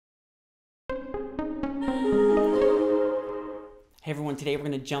Hey everyone, today we're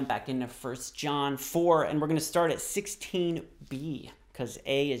going to jump back into 1 John 4 and we're going to start at 16b because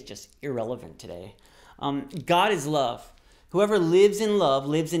A is just irrelevant today. God is love. Whoever lives in love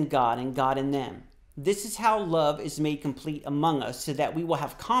lives in God and God in them. This is how love is made complete among us so that we will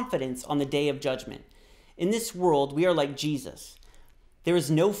have confidence on the day of judgment. In this world, we are like Jesus. There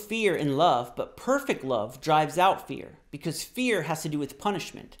is no fear in love, but perfect love drives out fear because fear has to do with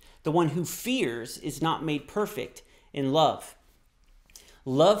punishment. The one who fears is not made perfect in love.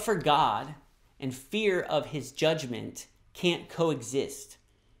 Love for God and fear of his judgment can't coexist.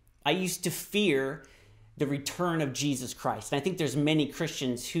 I used to fear the return of Jesus Christ. And I think there's many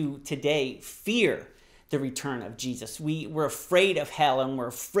Christians who today fear the return of Jesus. We're afraid of hell and we're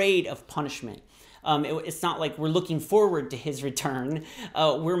afraid of punishment. It's not like we're looking forward to his return.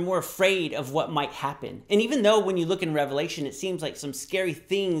 We're more afraid of what might happen. And even though when you look in Revelation, it seems like some scary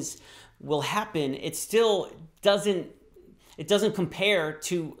things will happen, it still doesn't compare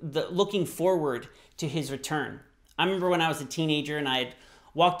to the looking forward to his return. I remember when I was a teenager and I had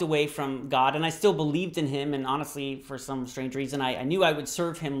walked away from God and I still believed in him. And honestly, for some strange reason, I knew I would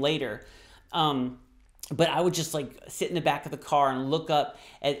serve him later. But I would just like sit in the back of the car and look up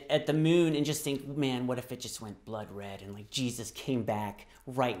at the moon and just think, man, what if it just went blood red and like Jesus came back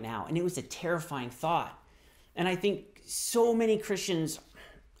right now? And it was a terrifying thought. And I think so many Christians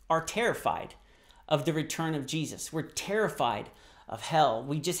are terrified of the return of Jesus. We're terrified of hell.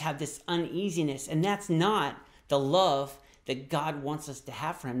 We just have this uneasiness, and that's not the love that God wants us to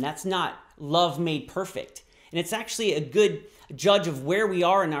have for him. That's not love made perfect. And it's actually a good judge of where we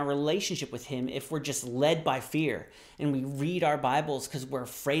are in our relationship with him if we're just led by fear and we read our Bibles because we're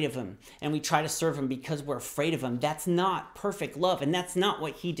afraid of him and we try to serve him because we're afraid of him. That's not perfect love, and that's not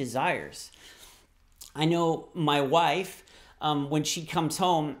what he desires. I know my wife, when she comes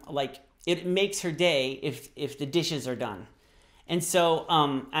home, like, it makes her day if the dishes are done. And so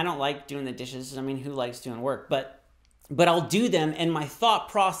I don't like doing the dishes. I mean, who likes doing work? But I'll do them, and my thought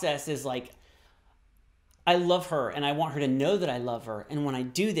process is like, I love her, and I want her to know that I love her. And when I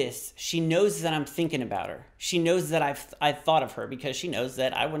do this, she knows that I'm thinking about her. She knows that I've thought of her because she knows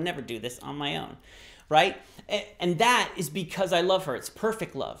that I will never do this on my own, right? And that is because I love her. It's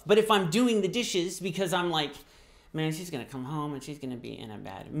perfect love. But if I'm doing the dishes because I'm like, man, she's going to come home and she's going to be in a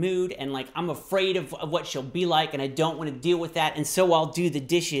bad mood. And like, I'm afraid of what she'll be like and I don't want to deal with that. And so I'll do the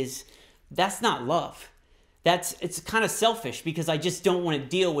dishes. That's not love. It's kind of selfish because I just don't want to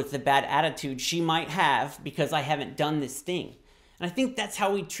deal with the bad attitude she might have because I haven't done this thing. And I think that's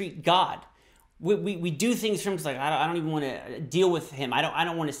how we treat God. We do things from like, I don't even want to deal with him. I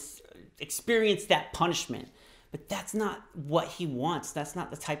don't want to experience that punishment. But that's not what he wants. That's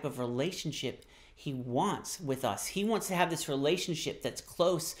not the type of relationship he wants with us. He wants to have this relationship that's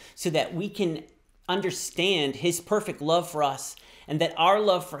close so that we can understand his perfect love for us and that our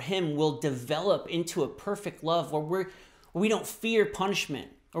love for him will develop into a perfect love where we don't fear punishment,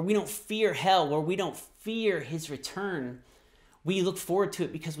 or we don't fear hell, or we don't fear his return. We look forward to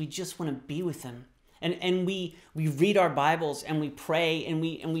it because we just want to be with him. And we read our Bibles and we pray and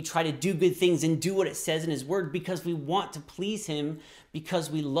we try to do good things and do what it says in his word because we want to please him,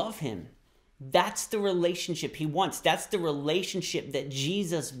 because we love him. That's the relationship he wants. That's the relationship that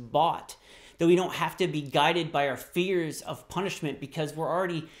Jesus bought. That we don't have to be guided by our fears of punishment because we're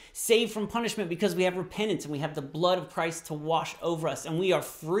already saved from punishment because we have repentance and we have the blood of Christ to wash over us. And we are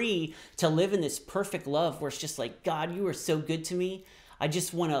free to live in this perfect love where it's just like, God, you are so good to me. I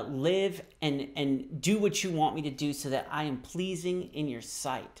just want to live and do what you want me to do so that I am pleasing in your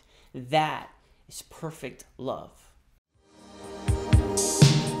sight. That is perfect love.